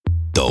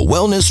The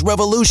Wellness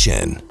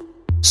Revolution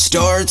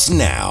starts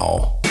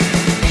now.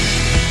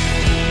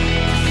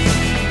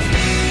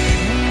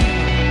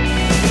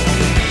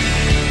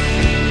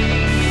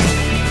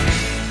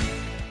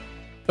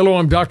 Hello,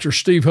 I'm Dr.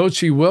 Steve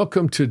Hotze.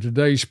 Welcome to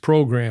today's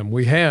program.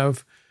 We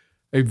have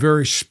a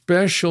very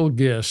special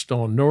guest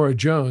on, Nora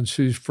Jones,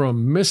 who's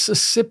from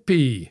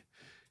Mississippi.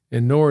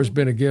 And Nora's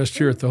been a guest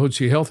here at the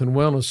Hotze Health and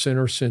Wellness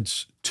Center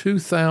since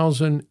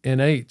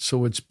 2008.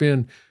 So it's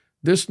been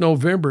this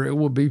November, it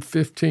will be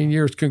 15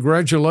 years.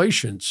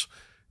 Congratulations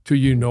to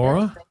you,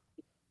 Nora.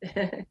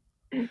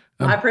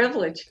 My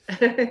privilege.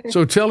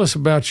 So tell us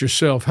about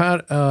yourself.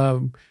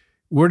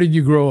 Where did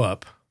you grow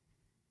up?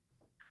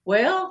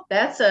 Well,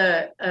 that's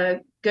a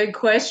good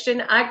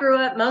question. I grew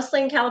up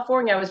mostly in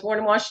California. I was born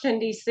in Washington,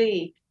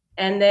 D.C.,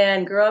 and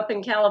then grew up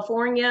in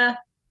California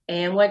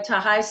and went to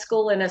high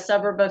school in a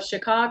suburb of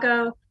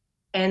Chicago.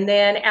 And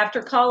then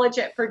after college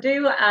at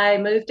Purdue, I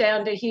moved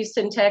down to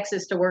Houston,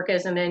 Texas to work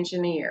as an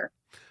engineer.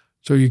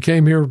 So you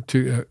came here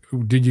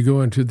did you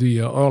go into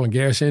the oil and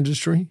gas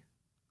industry?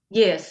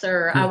 Yes,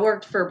 sir. Yeah. I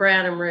worked for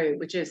Brown and Root,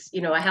 which is,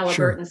 a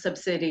Halliburton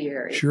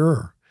subsidiary.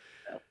 Sure.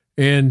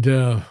 And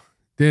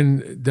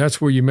then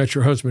that's where you met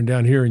your husband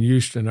down here in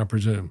Houston, I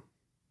presume.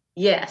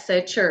 Yes,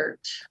 at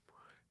church.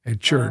 At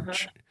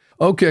church.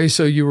 Okay,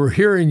 so you were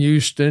here in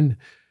Houston,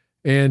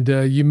 and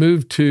you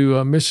moved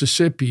to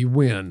Mississippi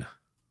when?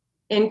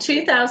 In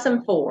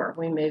 2004,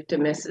 we moved to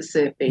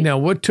Mississippi. Now,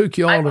 what took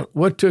you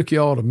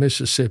all to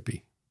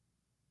Mississippi?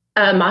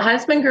 My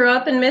husband grew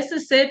up in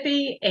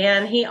Mississippi,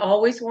 and he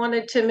always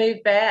wanted to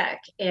move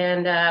back.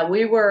 And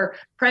we were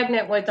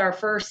pregnant with our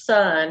first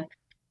son,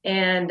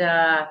 and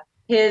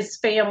his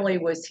family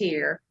was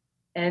here.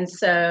 And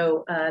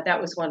so that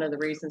was one of the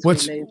reasons we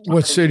moved.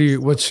 What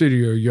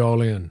city are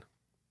y'all in?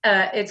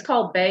 It's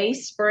called Bay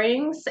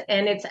Springs,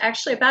 and it's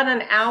actually about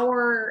an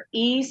hour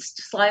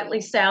east,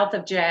 slightly south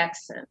of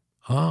Jackson.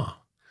 Ah.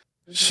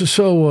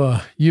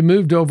 So you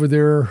moved over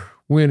there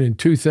when, in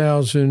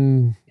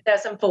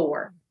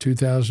 2004.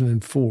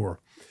 2004.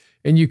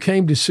 And you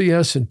came to see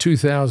us in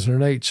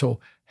 2008. So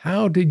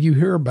how did you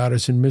hear about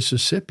us in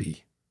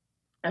Mississippi?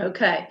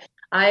 Okay.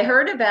 I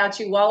heard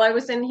about you while I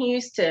was in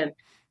Houston,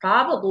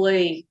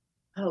 probably,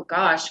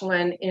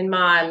 when in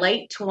my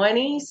late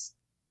 20s.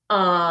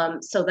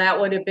 So that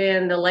would have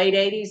been the late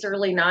 80s,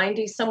 early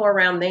 90s, somewhere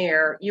around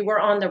there. You were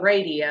on the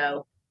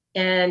radio.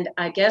 And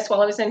I guess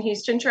while I was in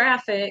Houston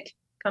traffic,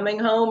 coming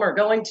home or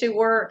going to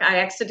work, I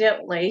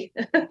accidentally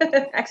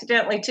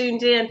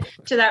tuned in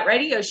to that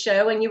radio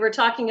show. And you were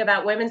talking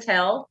about women's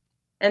health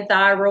and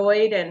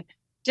thyroid and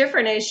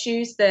different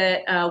issues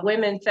that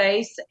women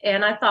face.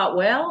 And I thought,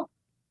 well,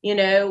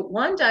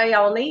 one day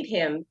I'll need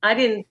him. I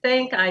didn't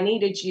think I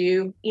needed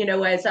you,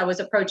 as I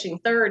was approaching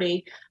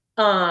 30.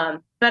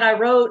 But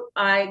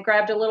I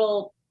grabbed a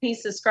little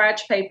piece of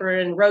scratch paper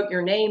and wrote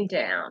your name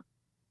down.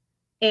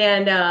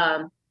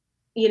 And,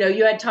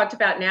 you had talked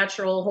about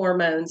natural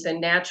hormones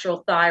and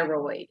natural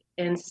thyroid.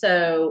 And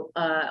so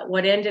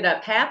what ended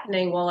up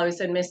happening while I was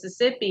in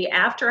Mississippi,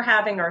 after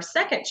having our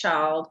second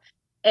child,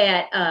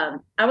 I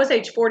was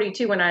age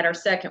 42 when I had our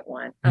second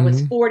one. Mm-hmm. I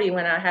was 40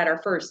 when I had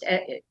our first,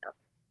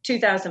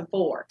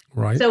 2004.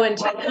 Right. So in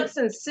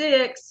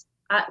 2006,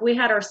 we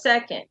had our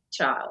second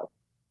child.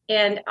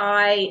 And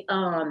I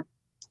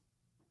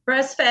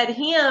breastfed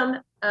him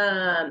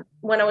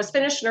when I was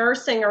finished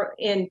nursing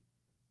in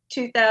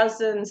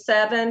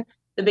 2007,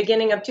 the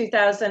beginning of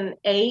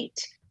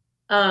 2008.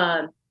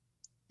 Then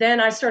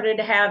I started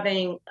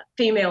having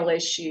female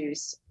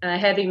issues,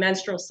 heavy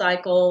menstrual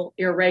cycle,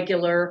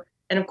 irregular.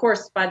 And of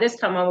course, by this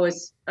time I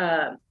was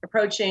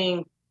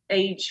approaching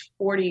age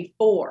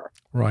 44.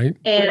 Right.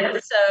 And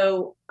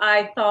so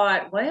I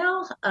thought,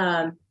 well,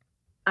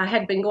 I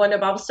had been going to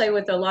Bible study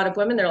with a lot of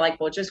women. They're like,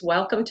 well, just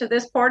welcome to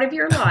this part of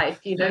your life.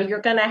 You're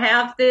going to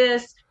have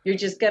this. You're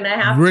just going to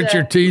have to grit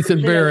your teeth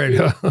and bear it.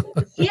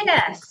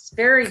 Yes,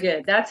 very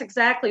good. That's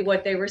exactly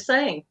what they were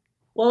saying.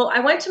 Well, I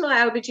went to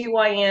my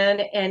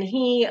OBGYN, and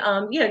he,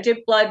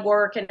 did blood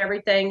work and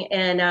everything,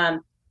 and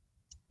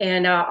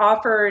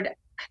offered,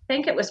 I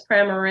think it was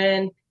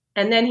Premarin.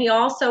 And then he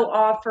also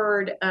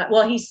offered,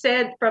 he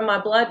said from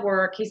my blood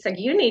work, he said,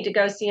 you need to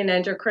go see an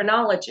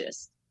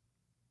endocrinologist.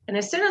 And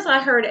as soon as I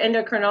heard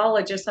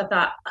endocrinologist, I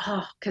thought,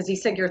 because he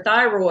said your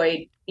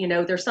thyroid,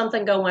 there's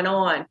something going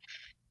on.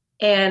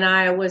 And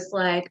I was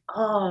like,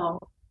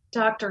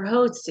 Dr.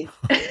 Hotze.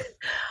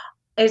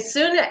 As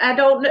soon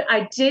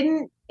as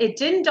it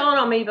didn't dawn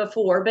on me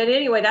before. But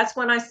anyway, that's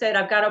when I said,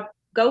 I've got to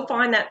go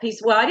find that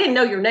piece. Well, I didn't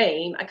know your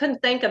name. I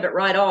couldn't think of it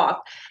right off.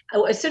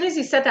 As soon as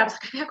he said that, I was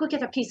like, I got to go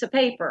get that piece of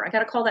paper. I got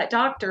to call that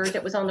doctor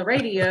that was on the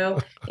radio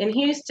in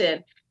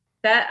Houston.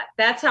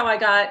 That's how I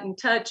got in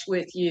touch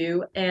with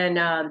you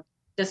and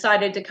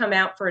decided to come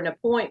out for an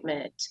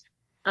appointment.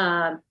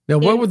 Now,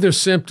 what were the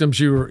symptoms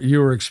you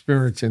were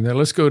experiencing? Now,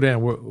 let's go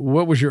down.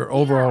 What was your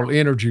overall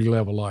energy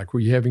level like? Were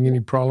you having any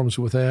problems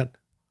with that?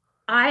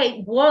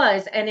 I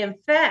was, and in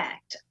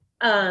fact,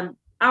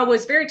 I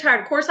was very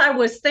tired. Of course, I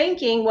was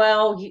thinking,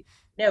 well,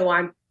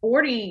 I'm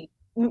 40,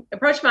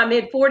 approaching my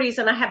mid-40s,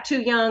 and I have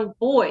two young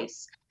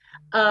boys.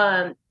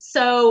 But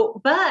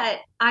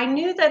I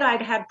knew that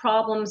I'd had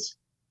problems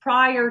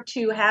prior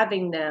to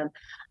having them.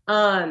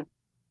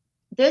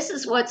 This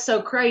is what's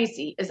so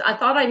crazy is I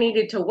thought I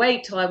needed to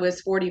wait till I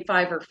was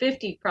 45 or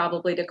 50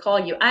 probably to call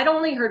you. I'd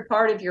only heard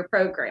part of your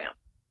program,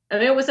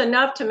 and it was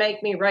enough to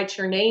make me write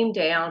your name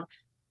down.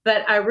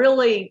 But I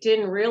really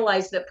didn't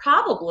realize that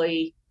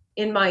probably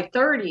in my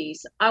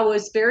 30s, I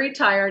was very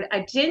tired.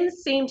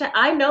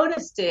 I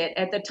noticed it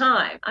at the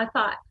time. I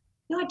thought,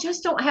 I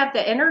just don't have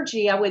the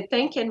energy. I would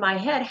think in my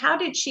head, how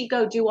did she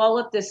go do all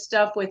of this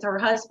stuff with her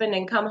husband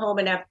and come home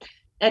and have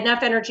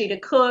enough energy to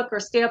cook or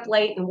stay up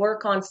late and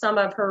work on some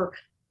of her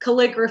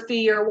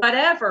calligraphy or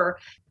whatever?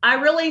 I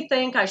really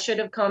think I should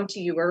have come to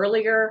you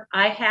earlier.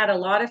 I had a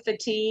lot of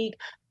fatigue.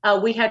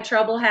 We had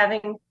trouble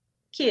having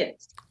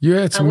kids. You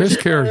had some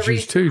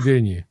miscarriages too,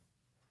 didn't you?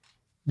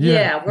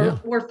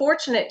 We're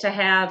fortunate to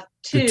have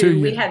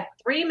two. We had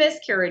 3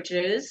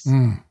 miscarriages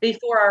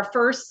before our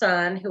first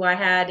son, who I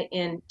had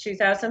in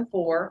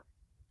 2004,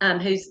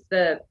 who's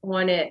the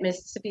one at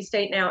Mississippi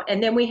State now.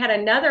 And then we had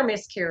another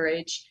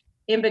miscarriage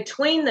in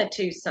between the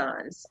 2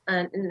 sons.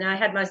 And I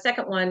had my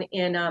second one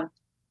in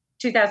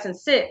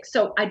 2006.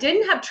 So I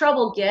didn't have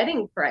trouble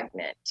getting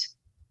pregnant,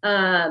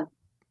 but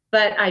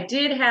I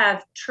did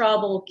have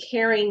trouble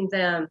carrying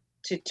them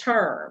to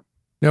term.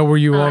 Now, were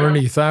you on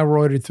any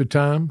thyroid at the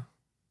time?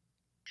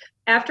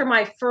 After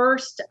my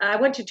first, I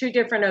went to 2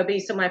 different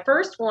OBs. So my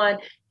first one,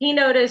 he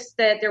noticed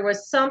that there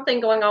was something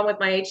going on with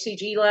my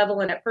HCG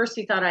level. And at first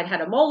he thought I'd had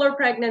a molar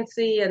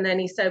pregnancy. And then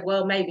he said,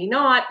 well, maybe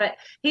not. But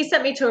he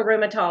sent me to a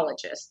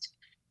rheumatologist.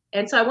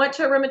 And so I went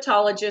to a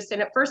rheumatologist.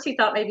 And at first he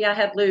thought maybe I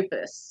had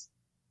lupus.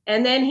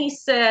 And then he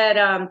said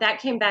that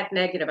came back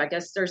negative. I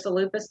guess there's a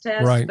lupus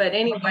test. Right. But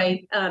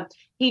anyway,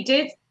 he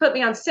did put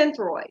me on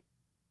Synthroid.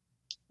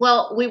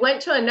 Well, we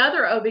went to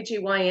another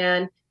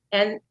OBGYN,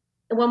 and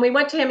when we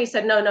went to him, he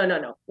said, no.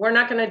 We're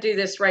not going to do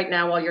this right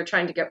now while you're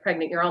trying to get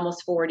pregnant. You're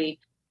almost 40.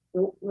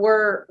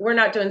 We're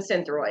not doing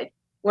Synthroid.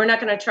 We're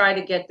not going to try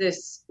to get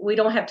this. We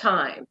don't have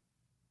time.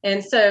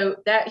 And so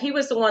that he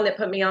was the one that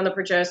put me on the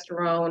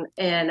progesterone,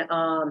 and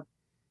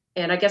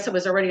I guess it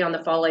was already on the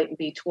folate and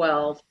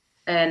B12,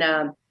 and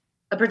a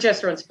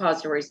progesterone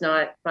suppository is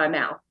not by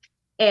mouth.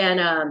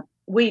 And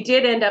we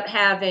did end up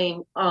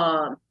having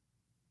our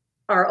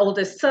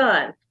oldest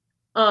son.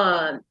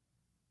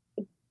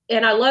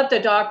 And I love the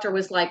doctor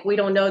was like, we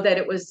don't know that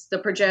it was the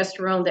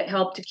progesterone that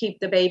helped to keep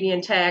the baby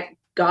intact.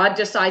 God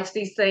decides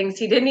these things.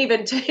 He didn't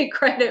even take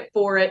credit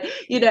for it.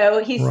 He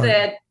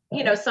said,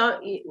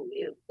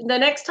 the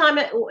next time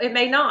it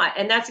may not.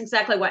 And that's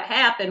exactly what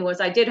happened.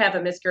 Was I did have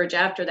a miscarriage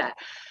after that.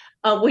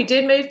 We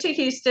did move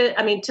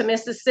to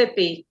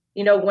Mississippi,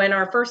 when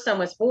our first son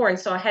was born.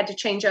 So I had to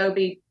change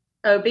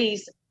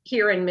OBs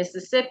here in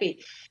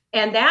Mississippi.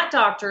 And that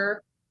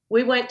doctor,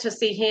 we went to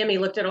see him. He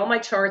looked at all my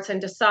charts and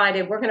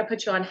decided we're going to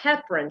put you on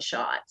heparin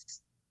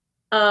shots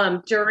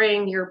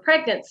during your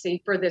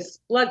pregnancy for this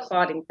blood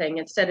clotting thing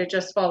instead of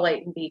just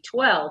folate and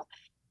B12.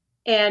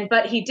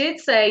 But he did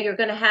say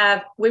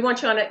we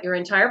want you on it your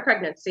entire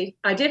pregnancy.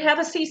 I did have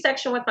a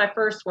C-section with my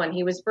first one.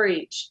 He was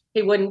breech.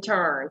 He wouldn't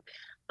turn.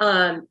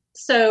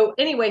 So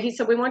anyway, he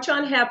said, we want you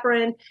on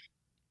heparin.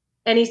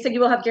 And he said, you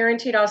will have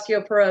guaranteed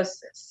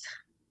osteoporosis.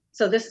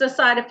 So this is a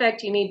side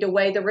effect. You need to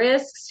weigh the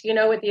risks,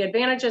 with the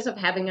advantages of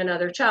having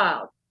another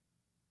child.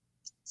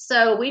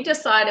 So we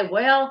decided,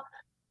 well,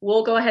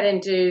 we'll go ahead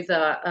and do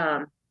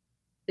the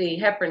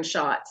heparin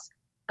shots.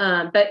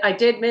 But I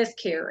did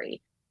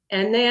miscarry.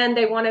 And then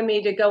they wanted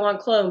me to go on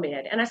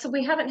Clomid. And I said,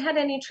 we haven't had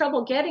any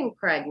trouble getting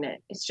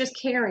pregnant. It's just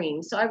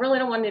carrying. So I really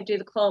don't want to do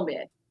the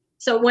Clomid.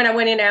 So when I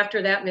went in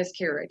after that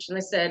miscarriage, and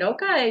they said,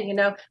 okay,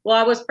 well,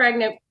 I was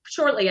pregnant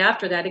shortly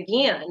after that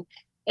again.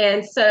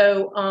 And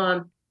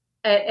so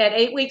at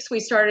 8 weeks, we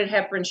started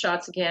heparin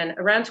shots again.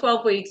 Around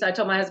 12 weeks, I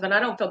told my husband, I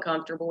don't feel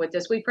comfortable with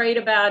this. We prayed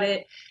about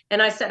it.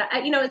 And I said,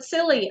 it's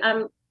silly.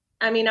 I'm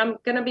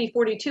going to be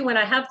 42 when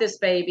I have this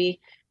baby.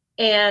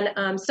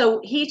 And so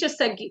he just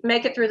said,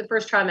 make it through the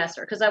first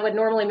trimester, because I would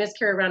normally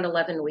miscarry around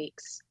 11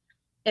 weeks.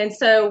 And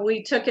so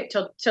we took it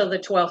till the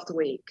 12th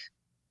week.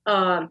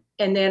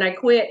 And then I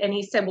quit. And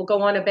he said, well,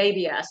 go on a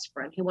baby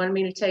aspirin. He wanted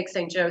me to take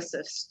St.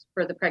 Joseph's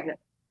for the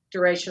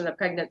duration of the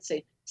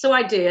pregnancy. So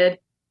I did.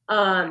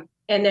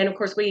 And then, of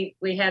course, we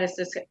had a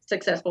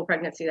successful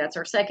pregnancy. That's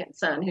our second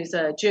son, who's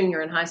a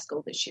junior in high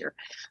school this year.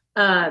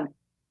 But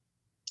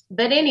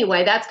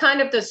anyway, that's kind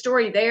of the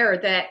story there,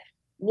 that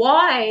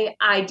why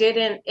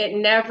it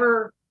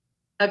never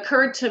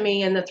occurred to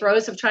me in the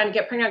throes of trying to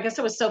get pregnant. I guess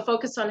I was so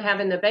focused on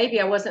having the baby,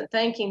 I wasn't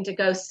thinking to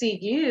go see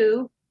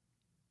you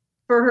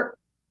for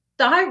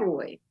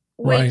thyroid,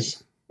 which,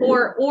 right,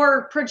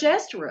 or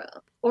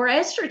progesterone or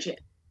estrogen.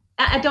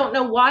 I don't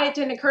know why it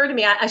didn't occur to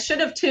me. I should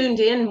have tuned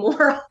in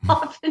more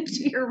often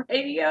to your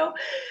radio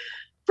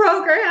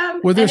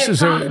program. Well, this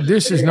is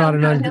not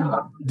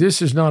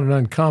an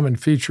uncommon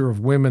feature of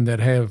women that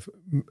have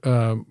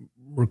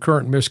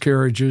recurrent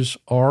miscarriages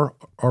or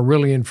are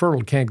really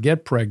infertile, can't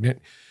get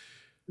pregnant.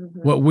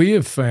 Mm-hmm. What we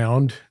have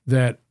found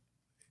that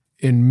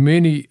in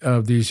many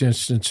of these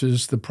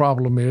instances, the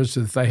problem is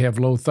that they have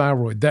low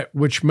thyroid, that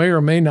which may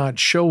or may not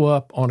show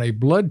up on a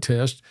blood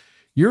test.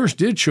 Yours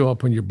did show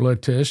up on your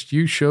blood test.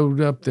 You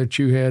showed up that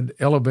you had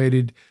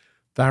elevated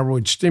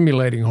thyroid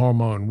stimulating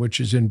hormone, which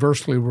is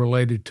inversely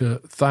related to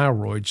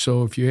thyroid.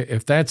 So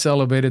if that's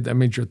elevated, that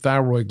means your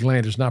thyroid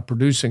gland is not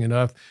producing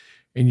enough,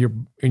 and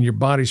your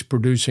body's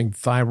producing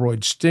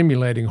thyroid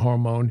stimulating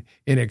hormone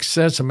in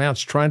excess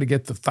amounts, trying to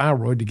get the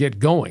thyroid to get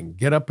going,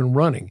 get up and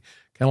running,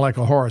 kind of like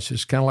a horse.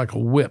 It's kind of like a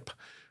whip.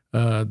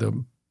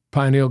 The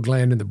pineal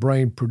gland in the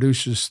brain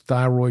produces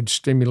thyroid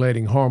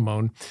stimulating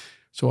hormone.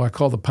 So I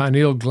call the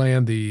pineal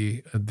gland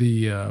the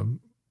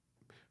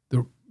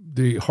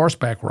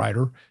horseback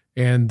rider,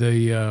 and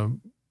the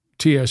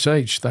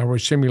TSH,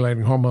 thyroid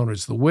stimulating hormone,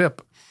 is the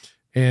whip,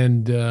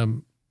 and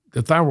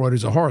the thyroid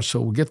is a horse.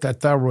 So we get that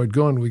thyroid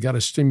going. We got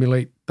to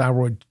stimulate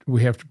thyroid.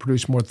 We have to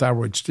produce more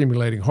thyroid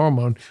stimulating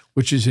hormone,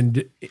 which is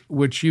indicative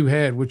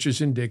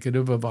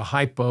of a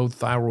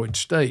hypothyroid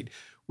state,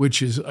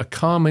 which is a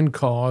common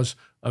cause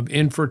of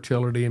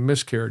infertility and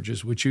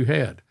miscarriages, which you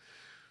had.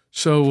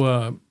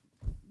 So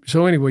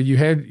anyway, you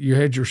had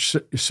your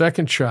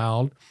second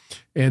child,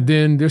 and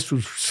then this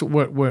was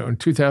what in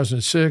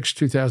 2006,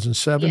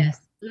 2007?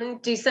 Yes,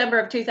 December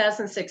of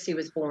 2006 he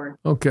was born.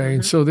 Okay, Mm-hmm.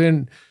 And so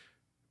then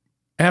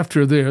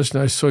after this,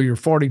 so you're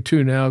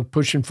 42 now,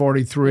 pushing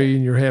 43,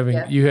 and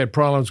you had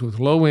problems with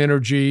low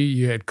energy,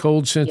 you had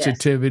cold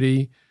sensitivity.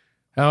 Yes.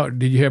 How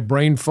did you have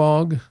brain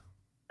fog?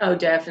 Oh,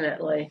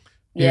 definitely.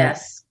 Yeah.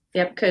 Yes.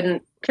 Yep.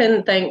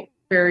 Couldn't think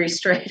very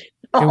straight.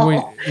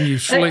 And you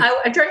sleep.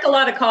 I drank a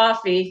lot of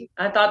coffee.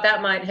 I thought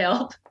that might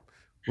help.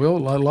 Well,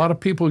 a lot of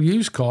people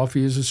use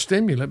coffee as a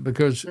stimulant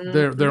because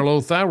they're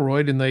low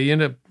thyroid, and they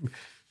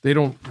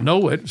don't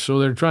know it, so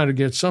they're trying to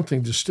get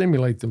something to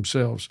stimulate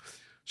themselves.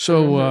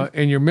 So,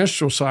 and your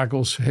menstrual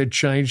cycles had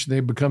changed;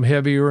 they become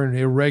heavier and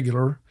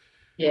irregular.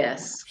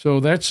 Yes. So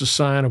that's a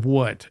sign of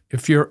what?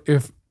 If you're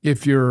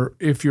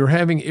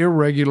having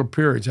irregular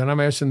periods, and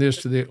I'm asking this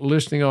to the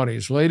listening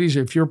audience, ladies,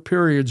 if your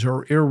periods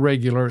are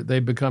irregular,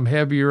 they become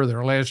heavier,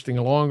 they're lasting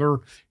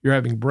longer, you're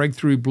having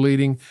breakthrough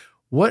bleeding.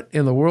 What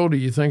in the world do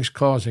you think is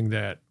causing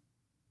that?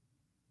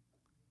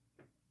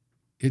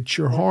 It's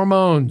your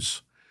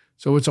hormones.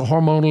 So it's a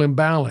hormonal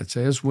imbalance.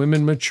 As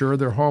women mature,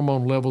 their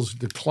hormone levels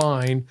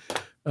decline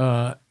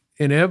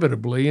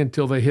inevitably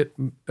until they hit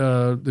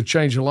the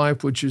change of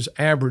life, which is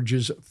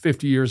averages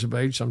 50 years of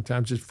age.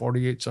 Sometimes it's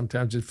 48,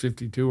 sometimes it's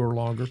 52 or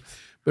longer.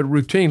 But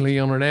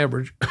routinely, on an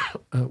average,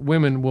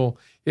 women will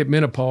hit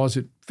menopause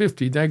at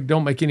 50. They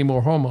don't make any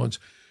more hormones.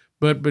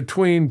 But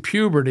between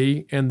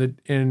puberty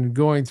and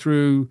going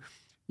through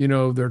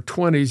their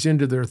 20s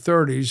into their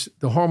 30s,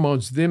 the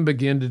hormones then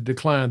begin to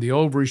decline. The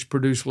ovaries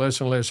produce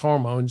less and less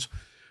hormones.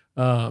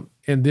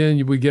 And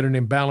then we get an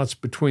imbalance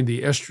between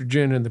the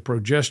estrogen and the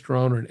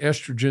progesterone, and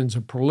estrogen's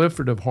a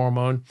proliferative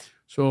hormone.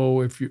 So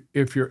if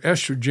your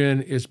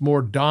estrogen is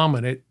more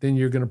dominant, then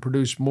you're going to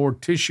produce more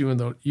tissue in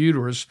the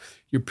uterus.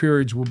 Your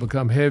periods will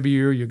become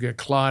heavier. You get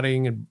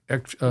clotting and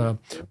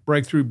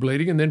breakthrough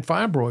bleeding, and then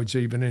fibroids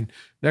even. And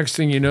next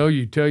thing you know,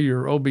 you tell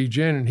your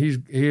OB-GYN, and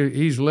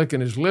he's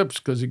licking his lips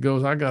because he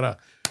goes, "I got a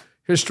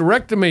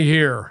hysterectomy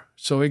here."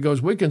 So he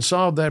goes, "We can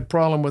solve that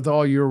problem with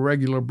all your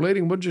irregular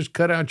bleeding. We'll just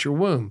cut out your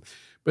womb."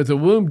 But the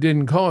womb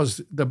didn't cause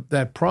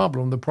that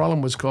problem. The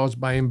problem was caused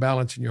by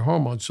imbalance in your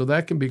hormones. So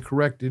that can be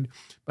corrected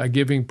by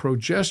giving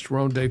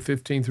progesterone day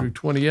 15 through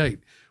 28,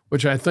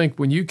 which I think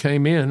when you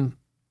came in,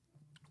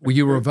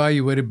 you were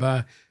evaluated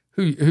by,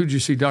 who'd you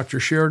see,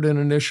 Dr. Sheridan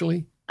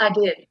initially? I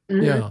did.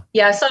 Mm-hmm.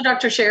 Yeah, I saw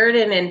Dr.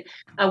 Sheridan, and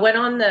I went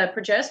on the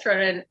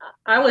progesterone, and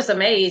I was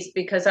amazed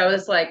because I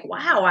was like,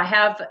 wow, I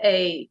have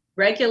a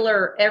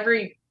regular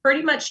every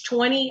pretty much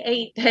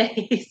 28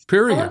 days.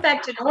 Period. I went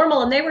back to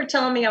normal, and they were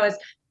telling me I was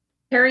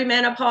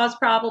perimenopause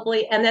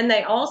probably. And then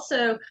they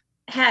also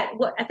had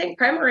I think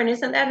Premarin,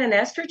 isn't that an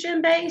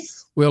estrogen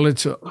base? Well,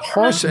 it's a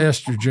horse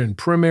estrogen.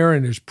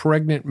 Premarin is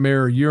pregnant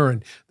mare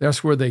urine.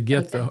 That's where they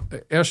get the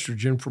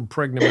estrogen, from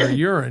pregnant mare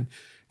urine.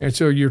 And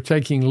so you're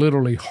taking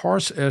literally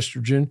horse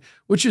estrogen,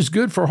 which is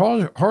good for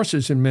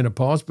horses in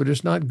menopause, but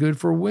it's not good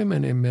for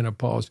women in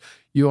menopause.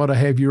 You ought to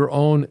have your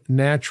own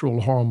natural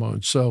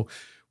hormones. So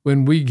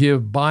when we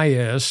give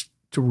Bias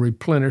to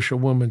replenish a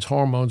woman's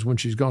hormones when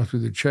she's gone through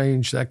the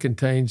change, that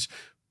contains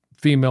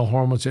female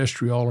hormones,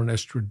 estriol and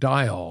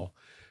estradiol.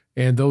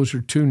 And those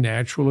are two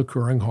natural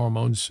occurring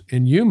hormones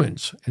in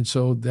humans. And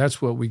so that's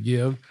what we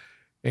give.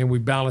 And we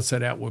balance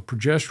that out with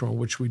progesterone,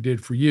 which we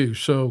did for you.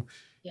 So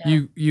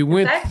you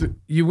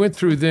went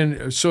through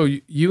then. So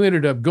you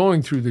ended up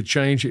going through the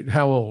change at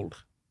how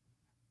old?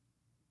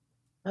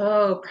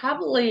 Oh,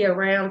 probably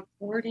around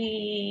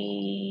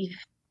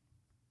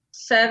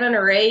 47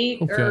 or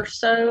 8 or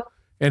so.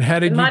 And how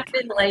did it might have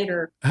been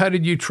later. How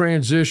did you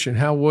transition?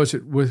 How was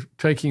it with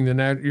taking the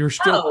nat? You're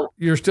still.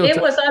 It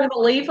was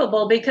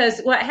unbelievable because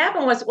what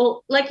happened was,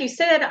 well, like you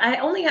said, I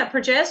only had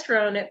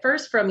progesterone at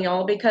first from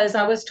y'all because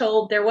I was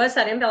told there was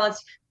that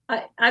imbalance.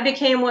 I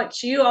became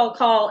what you all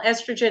call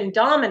estrogen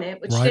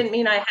dominant, which didn't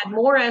mean I had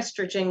more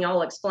estrogen.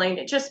 Y'all explained.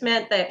 It just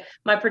meant that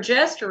my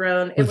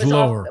progesterone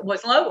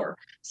was lower,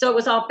 so it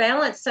was off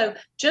balance. So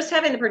just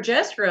having the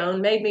progesterone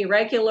made me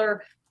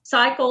regular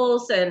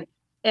cycles and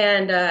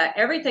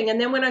everything. And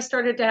then when I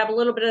started to have a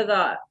little bit of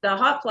the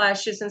hot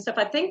flashes and stuff,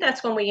 I think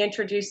that's when we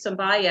introduced some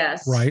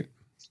bias. Right.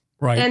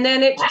 And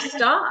then it just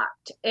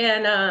stopped.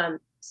 And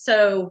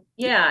so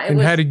yeah.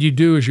 How did you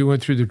do as you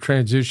went through the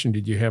transition?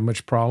 Did you have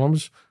much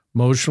problems?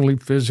 Emotionally,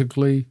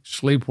 physically,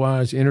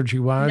 sleep-wise,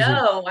 energy-wise?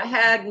 No, I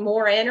had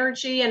more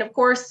energy. And of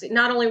course,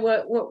 not only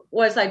what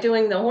was I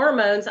doing the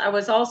hormones, I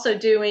was also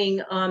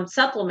doing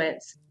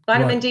supplements,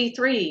 vitamin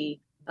D3,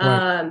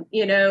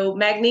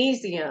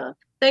 magnesium,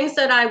 things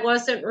that I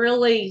wasn't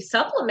really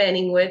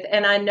supplementing with.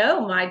 And I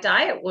know my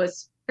diet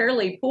was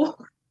fairly poor.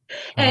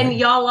 And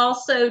y'all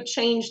also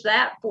changed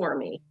that for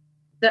me.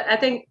 I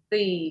think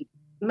the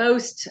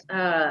most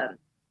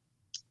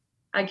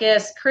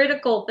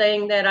critical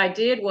thing that I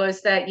did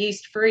was that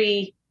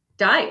yeast-free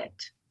diet,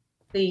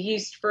 the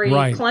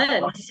yeast-free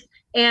cleanse.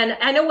 And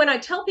I know when I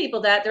tell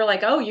people that, they're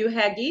like, oh, you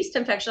had yeast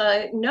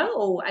infection.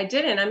 No, I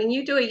didn't. I mean,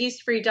 you do a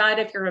yeast-free diet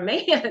if you're a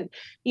man,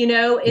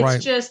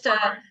 it's just,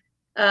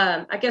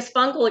 I guess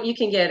fungal, you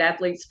can get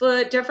athlete's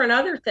foot, different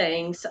other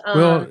things.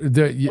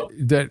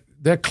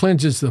 That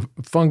cleanses the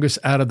fungus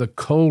out of the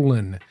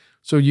colon.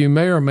 So you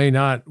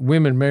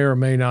women may or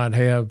may not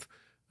have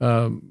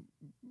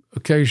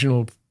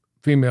occasional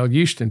female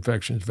yeast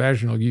infections,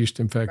 vaginal yeast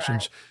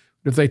infections.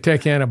 But if they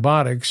take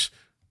antibiotics,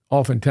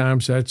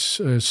 oftentimes that's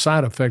a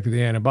side effect of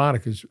the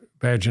antibiotic is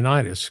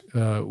vaginitis,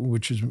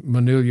 which is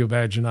Manila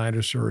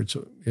vaginitis, or it's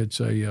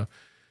a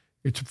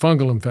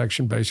fungal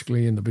infection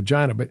basically in the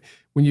vagina. But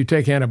when you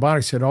take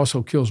antibiotics, it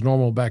also kills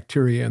normal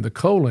bacteria in the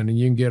colon, and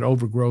you can get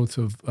overgrowth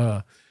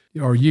of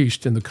or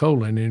yeast in the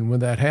colon. And when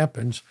that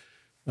happens,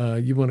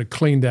 you want to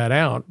clean that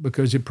out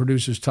because it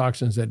produces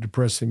toxins that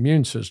depress the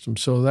immune system.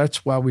 So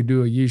that's why we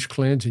do a yeast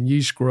cleanse, and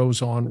yeast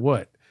grows on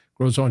what?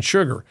 Grows on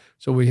sugar.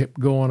 So we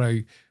go on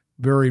a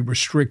very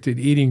restricted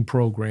eating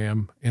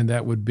program, and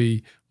that would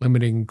be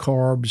limiting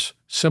carbs,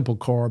 simple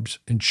carbs,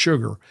 and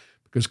sugar,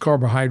 because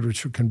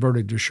carbohydrates are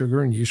converted to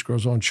sugar and yeast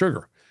grows on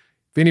sugar.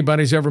 If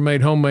anybody's ever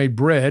made homemade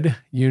bread,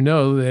 you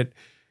know that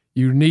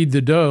you knead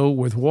the dough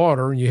with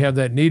water, and you have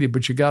that kneaded,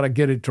 but you got to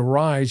get it to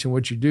rise. And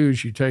what you do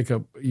is you take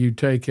a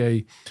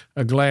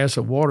glass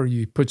of water,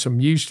 you put some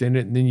yeast in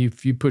it, and then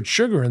if you put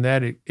sugar in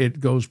that, it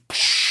goes,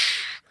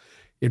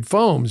 it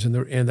foams,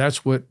 and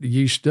that's what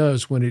yeast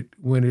does when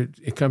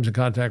it comes in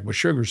contact with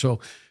sugar.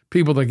 So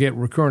people that get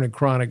recurrent and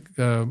chronic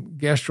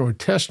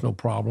gastrointestinal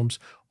problems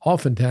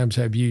oftentimes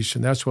have yeast,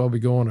 and that's why we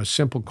go on a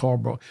simple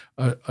carb,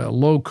 a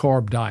low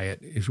carb diet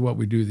is what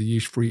we do, the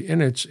yeast free,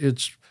 and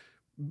it's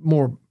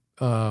more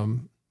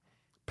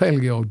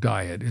paleo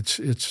diet. It's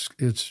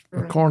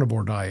a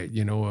carnivore diet,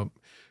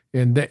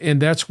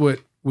 and that's what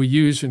we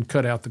use and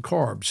cut out the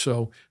carbs.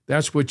 So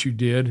that's what you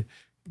did,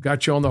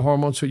 got you on the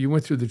hormones. So you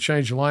went through the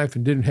change of life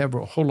and didn't have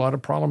a whole lot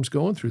of problems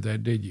going through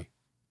that, did you?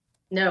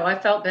 No, I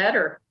felt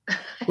better.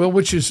 Well,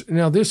 which is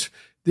now this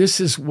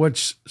is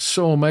what's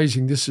so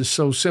amazing. This is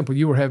so simple.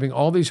 You were having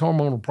all these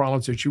hormonal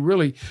problems that you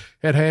really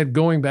had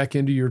going back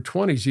into your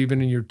 20s,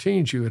 even in your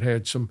teens. You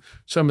had some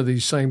of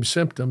these same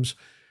symptoms.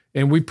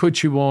 And we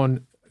put you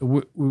on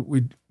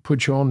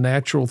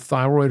natural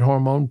thyroid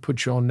hormone,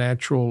 put you on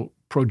natural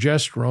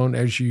progesterone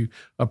as you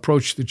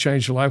approach the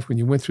change of life. When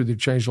you went through the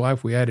change of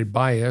life, we added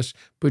bias,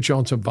 put you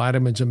on some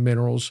vitamins and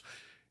minerals,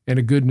 and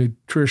a good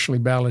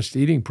nutritionally balanced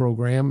eating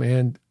program.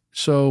 And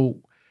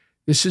so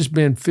this has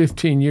been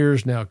 15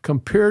 years now.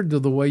 Compared to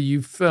the way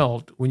you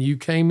felt when you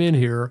came in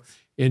here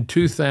in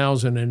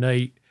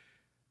 2008,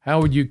 how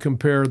would you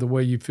compare the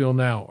way you feel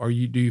now? Do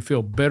you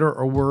feel better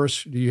or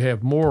worse? Do you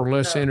have more or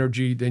less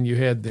energy than you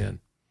had then?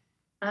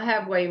 I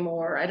have way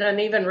more. I don't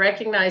even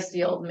recognize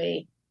the old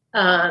me.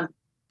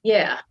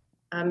 Yeah.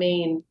 I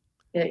mean,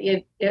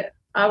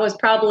 I was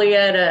probably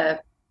at a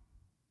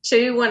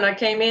 2 when I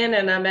came in,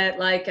 and I'm at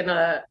like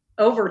an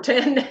over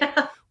 10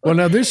 now. Well,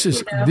 now this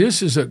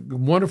is a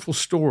wonderful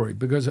story,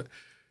 because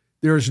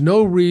there's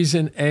no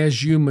reason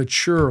as you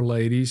mature,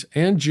 ladies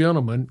and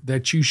gentlemen,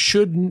 that you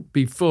shouldn't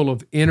be full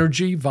of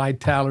energy,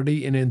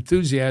 vitality, and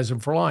enthusiasm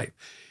for life.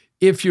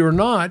 If you're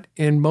not,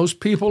 and most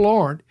people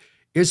aren't,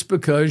 it's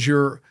because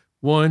you're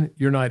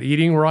not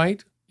eating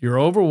right, you're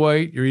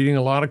overweight, you're eating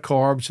a lot of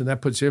carbs, and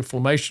that puts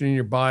inflammation in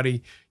your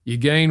body, you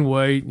gain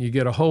weight, and you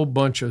get a whole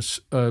bunch of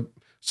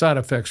side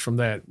effects from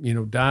that,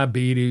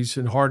 diabetes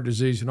and heart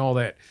disease and all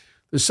that.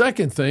 The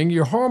second thing,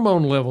 your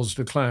hormone levels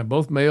decline,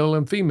 both male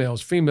and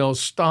females. Females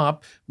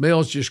stop,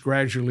 males just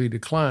gradually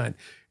decline.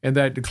 And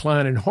that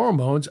decline in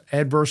hormones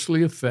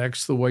adversely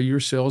affects the way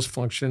your cells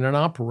function and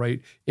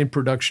operate in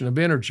production of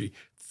energy.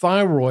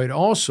 Thyroid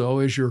also,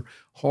 as your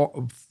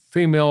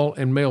female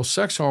and male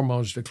sex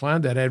hormones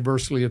decline, that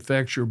adversely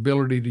affects your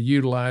ability to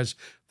utilize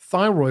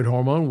thyroid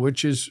hormone,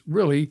 which is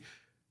really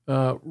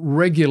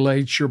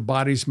regulates your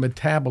body's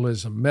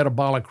metabolism,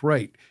 metabolic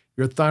rate.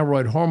 Your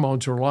thyroid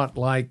hormones are a lot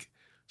like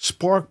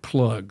spark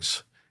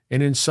plugs,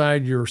 And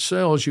inside your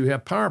cells, you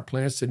have power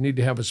plants that need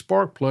to have a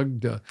spark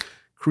plug to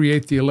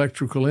create the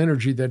electrical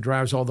energy that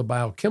drives all the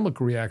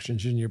biochemical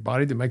reactions in your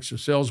body that makes the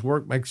cells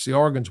work, makes the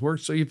organs work,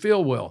 so you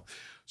feel well.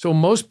 So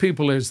most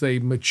people, as they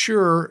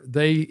mature,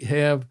 they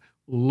have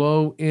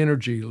low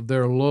energy.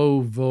 They're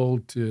low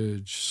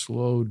voltage,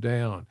 slow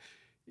down.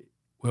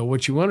 Well,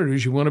 what you want to do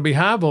is you want to be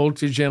high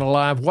voltage and a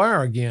live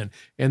wire again.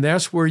 And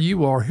that's where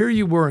you are. Here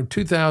you were in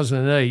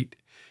 2008,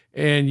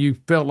 and you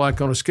felt like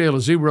on a scale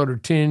of 0 to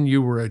 10,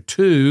 you were a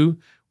 2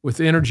 with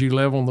energy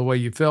level and the way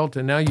you felt,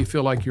 and now you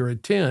feel like you're a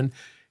 10.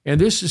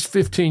 And this is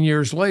 15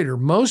 years later.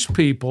 Most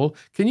people,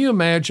 can you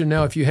imagine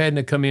now if you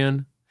hadn't come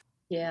in?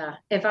 Yeah.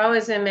 If I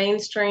was in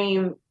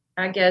mainstream,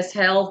 I guess,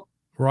 health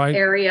right.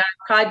 area,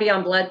 I'd probably be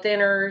on blood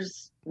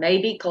thinners,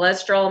 maybe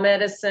cholesterol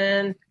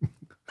medicine.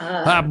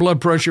 High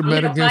blood pressure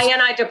medication.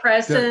 High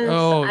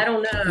antidepressants. I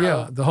don't know.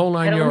 Yeah, the whole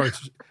 9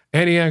 yards.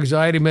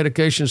 Anti-anxiety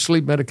medication,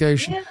 sleep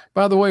medication. Yeah.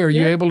 By the way, are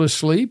you able to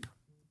sleep?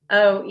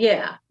 Oh,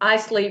 yeah. I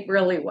sleep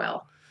really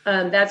well.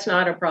 That's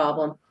not a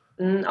problem.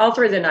 All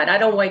through the night. I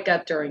don't wake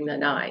up during the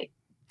night.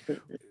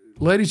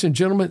 Ladies and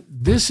gentlemen,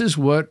 this is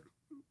what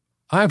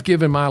I've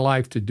given my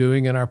life to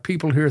doing, and our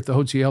people here at the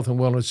Hotze Health and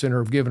Wellness Center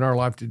have given our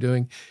life to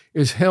doing,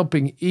 is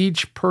helping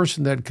each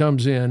person that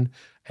comes in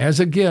as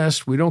a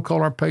guest. We don't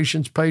call our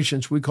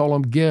patients, we call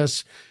them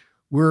guests.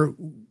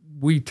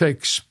 We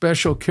take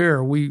special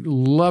care. We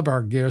love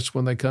our guests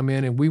when they come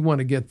in, and we want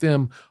to get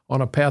them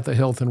on a path of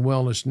health and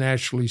wellness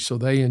naturally so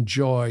they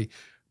enjoy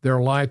their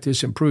life.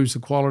 This improves the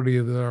quality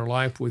of their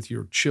life with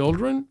your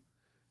children,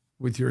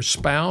 with your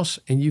spouse,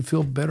 and you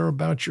feel better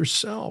about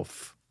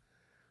yourself.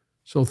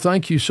 So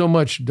thank you so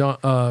much,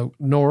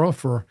 Nora,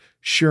 for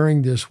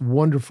sharing this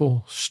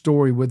wonderful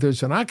story with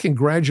us. And I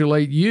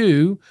congratulate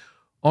you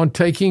on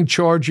taking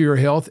charge of your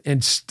health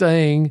and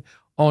staying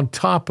on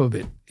top of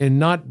it and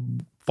not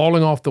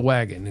falling off the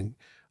wagon. And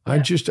I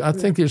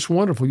think it's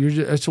wonderful.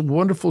 It's a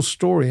wonderful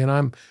story,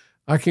 and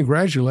I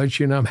congratulate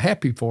you, and I'm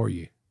happy for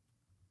you.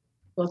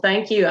 Well,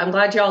 thank you. I'm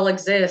glad y'all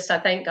exist. I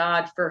thank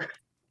God for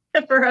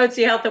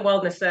Hotze Health and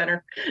Wellness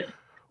Center.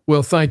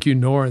 Well, thank you,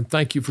 Nora, and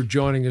thank you for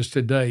joining us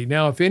today.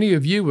 Now, if any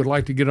of you would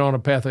like to get on a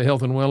path of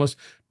health and wellness,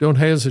 don't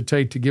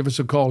hesitate to give us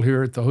a call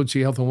here at the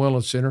Hotze Health and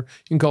Wellness Center.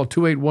 You can call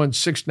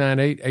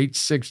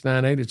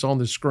 281-698-8698. It's on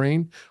the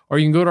screen. Or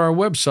you can go to our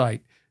website,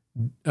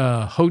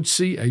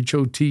 Hotze,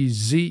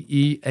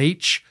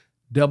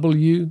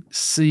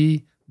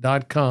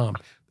 HOTZEHWC.com.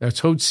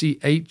 That's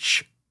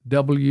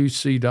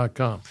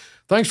HOTZEHWC.com.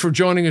 Thanks for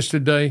joining us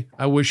today.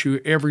 I wish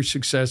you every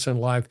success in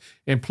life,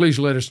 and please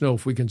let us know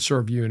if we can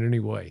serve you in any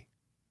way.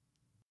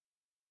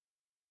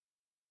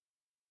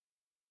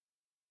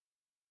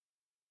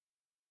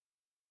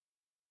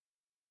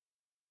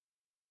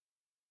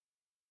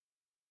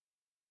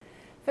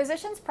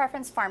 Physician's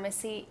Preference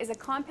Pharmacy is a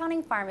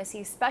compounding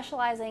pharmacy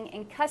specializing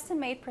in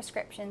custom-made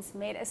prescriptions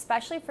made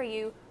especially for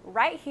you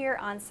right here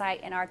on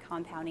site in our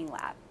compounding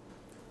lab.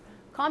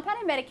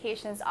 Compounded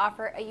medications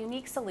offer a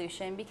unique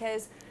solution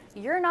because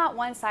you're not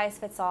one size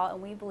fits all,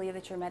 and we believe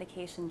that your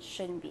medication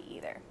shouldn't be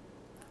either.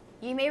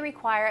 You may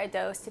require a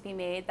dose to be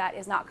made that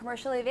is not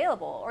commercially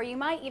available, or you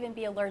might even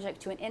be allergic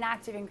to an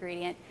inactive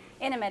ingredient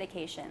in a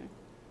medication,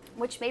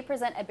 which may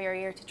present a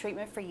barrier to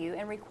treatment for you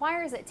and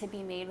requires it to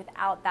be made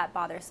without that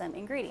bothersome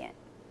ingredient.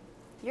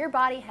 Your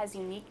body has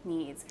unique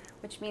needs,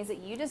 which means that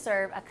you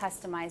deserve a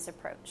customized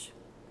approach.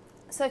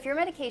 So if your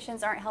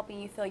medications aren't helping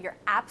you feel your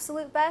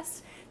absolute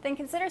best, then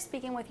consider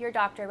speaking with your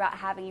doctor about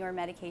having your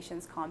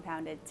medications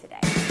compounded today.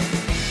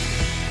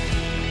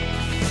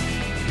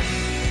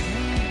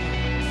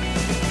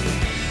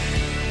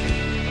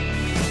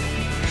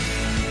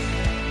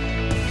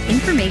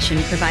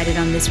 Information provided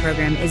on this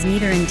program is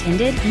neither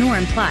intended nor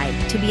implied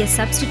to be a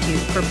substitute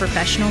for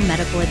professional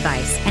medical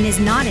advice and is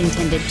not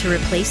intended to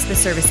replace the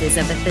services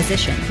of a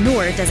physician,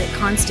 nor does it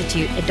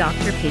constitute a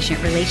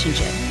doctor-patient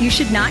relationship. You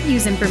should not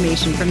use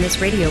information from this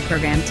radio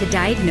program to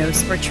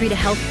diagnose or treat a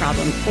health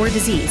problem or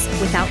disease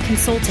without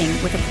consulting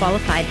with a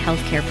qualified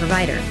healthcare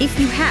provider. If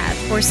you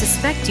have or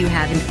suspect you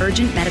have an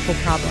urgent medical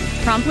problem,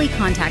 promptly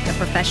contact a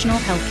professional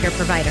healthcare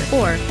provider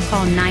or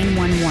call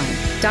 911.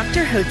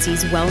 Dr.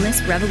 Hotze's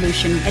Wellness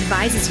Revolution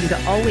advises you to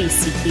always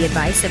seek the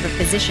advice of a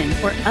physician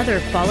or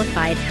other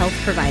qualified health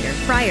provider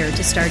prior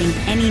to starting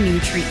any new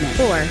treatment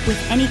or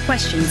with any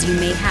questions you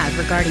may have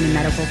regarding a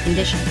medical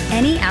condition.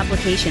 Any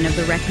application of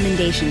the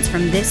recommendations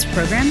from this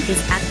program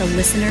is at the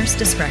listener's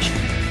discretion.